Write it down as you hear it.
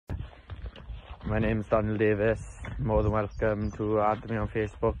My name's Dan Davies. More than welcome to add me on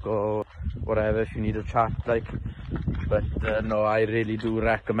Facebook or whatever if you need a chat, like. But no, I really do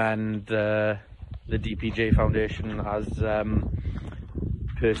recommend the DPJ Foundation, as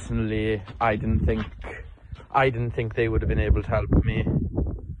personally I didn't think they would have been able to help me.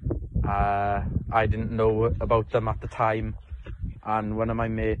 I didn't know about them at the time, and one of my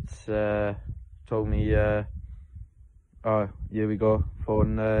mates told me, oh, here we go,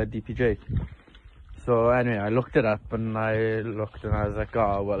 phone DPJ. So anyway, I looked it up and I was like,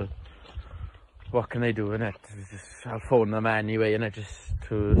 oh well, what can I do in it? I'll phone them anyway, and just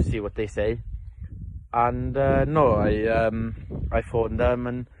to see what they say. And no, I phoned them,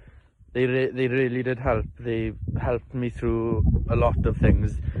 and they really did help. They helped me through a lot of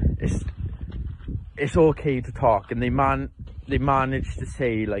things. It's okay to talk, and they managed to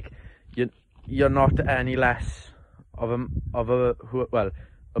say, like, you're not any less of a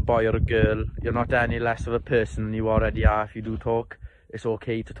boy or a girl. You're not any less of a person than you already are if you do talk. It's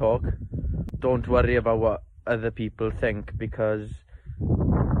okay to talk. Don't worry about what other people think, because if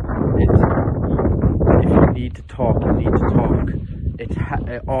you need to talk, you need to talk. It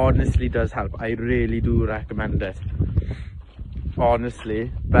honestly does help. I really do recommend it.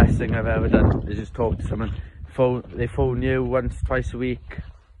 Honestly, best thing I've ever done is just talk to someone. They phone you once, twice a week.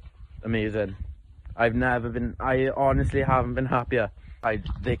 Amazing. I honestly haven't been happier.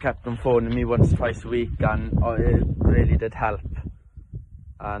 They kept on phoning me once, twice a week, and it really did help.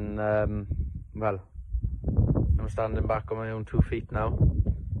 And well, I'm standing back on my own 2 feet now.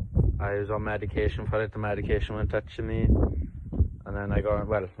 I was on medication for it. The medication went touching me, and then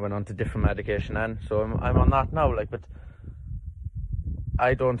went on to different medication then. So I'm on that now, like. But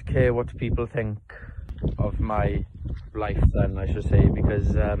I don't care what people think of my life then, I should say,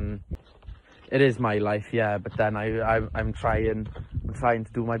 because it is my life, yeah, but then I'm trying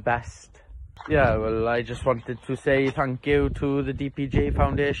to do my best. Yeah, well, I just wanted to say thank you to the DPJ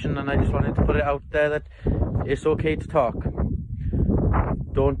Foundation, and I just wanted to put it out there that it's okay to talk.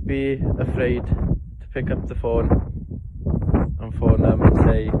 Don't be afraid to pick up the phone and phone them and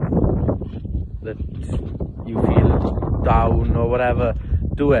say that you feel down or whatever.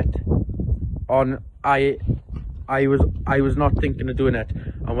 Do it. I was not thinking of doing it,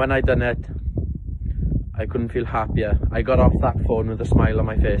 and when I done it, I couldn't feel happier. I got off that phone with a smile on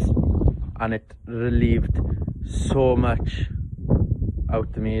my face, and it relieved so much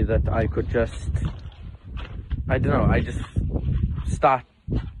out of me that I could just, I don't know, I just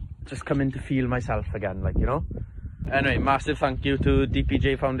come in to feel myself again, like, you know. Anyway, massive thank you to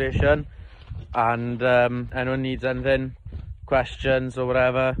DPJ Foundation, and anyone needs anything, questions or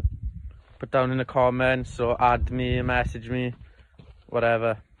whatever, put down in the comments or add me, message me,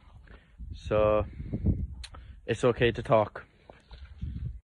 whatever. So it's okay to talk.